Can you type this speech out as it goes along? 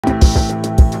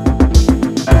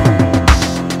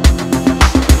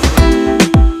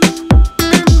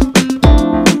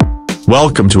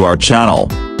Welcome to our channel,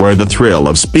 where the thrill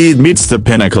of speed meets the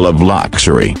pinnacle of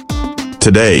luxury.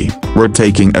 Today, we're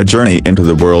taking a journey into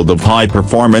the world of high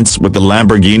performance with the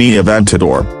Lamborghini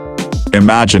Aventador.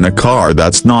 Imagine a car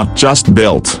that's not just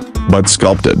built, but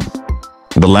sculpted.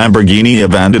 The Lamborghini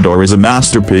Aventador is a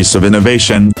masterpiece of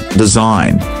innovation,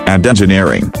 design, and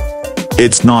engineering.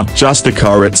 It's not just a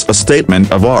car, it's a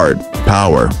statement of art,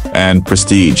 power, and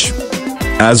prestige.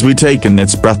 As we take in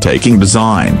its breathtaking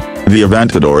design, the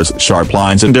Aventador's sharp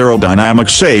lines and aerodynamic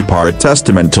shape are a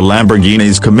testament to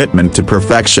Lamborghini's commitment to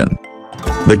perfection.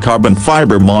 The carbon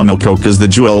fiber monocoque is the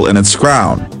jewel in its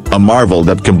crown, a marvel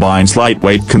that combines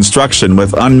lightweight construction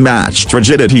with unmatched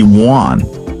rigidity.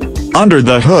 Under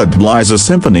the hood lies a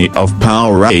symphony of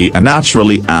power, a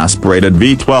naturally aspirated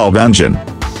V12 engine.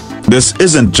 This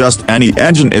isn't just any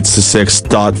engine, it's a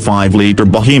 6.5-liter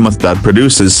behemoth that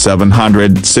produces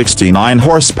 769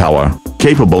 horsepower,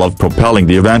 capable of propelling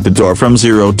the Aventador from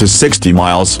 0 to 60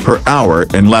 miles per hour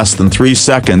in less than 3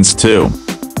 seconds too.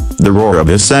 The roar of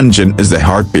this engine is the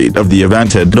heartbeat of the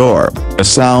Aventador, a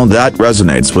sound that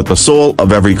resonates with the soul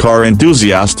of every car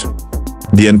enthusiast.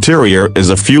 The interior is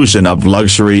a fusion of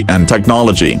luxury and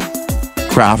technology.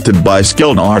 Crafted by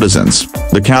skilled artisans,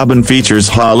 the cabin features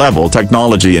high-level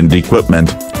technology and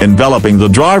equipment, enveloping the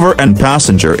driver and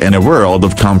passenger in a world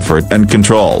of comfort and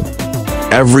control.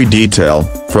 Every detail,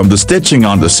 from the stitching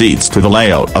on the seats to the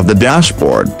layout of the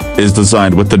dashboard, is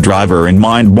designed with the driver in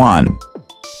mind.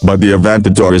 But the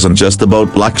Aventador isn't just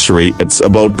about luxury, it's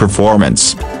about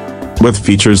performance. With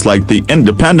features like the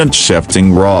independent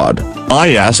shifting rod,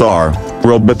 ISR,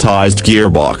 robotized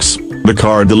gearbox, the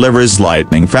car delivers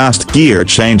lightning-fast gear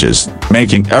changes,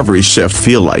 making every shift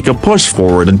feel like a push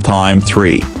forward in time.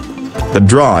 The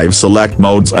Drive Select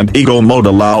modes and Eco mode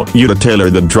allow you to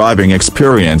tailor the driving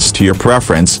experience to your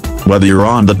preference, whether you're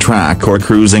on the track or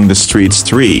cruising the streets.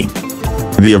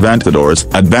 The Aventador's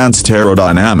advanced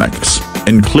aerodynamics,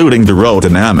 including the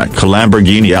aerodynamic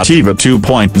Lamborghini Aventador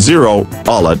 2.0,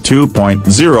 ALA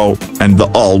 2.0, and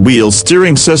the all-wheel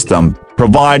steering system,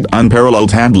 provide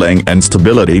unparalleled handling and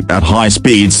stability at high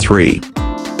speeds.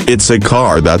 It's a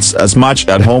car that's as much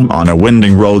at home on a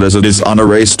winding road as it is on a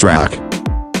racetrack.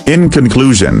 In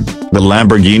conclusion, the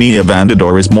Lamborghini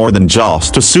Aventador is more than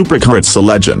just a supercar, it's a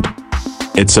legend.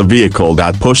 It's a vehicle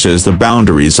that pushes the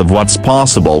boundaries of what's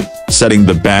possible, setting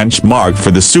the benchmark for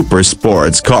the super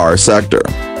sports car sector.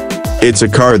 It's a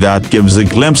car that gives a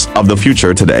glimpse of the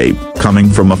future today, coming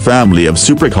from a family of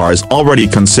supercars already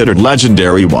considered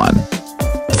legendary.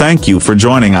 Thank you for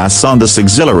joining us on this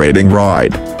exhilarating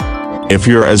ride. If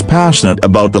you're as passionate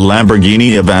about the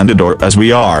Lamborghini Aventador as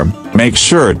we are, make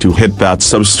sure to hit that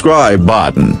subscribe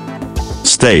button.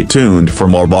 Stay tuned for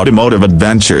more automotive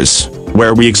adventures,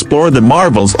 where we explore the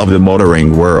marvels of the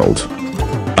motoring world.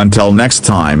 Until next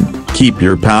time, keep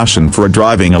your passion for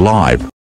driving alive.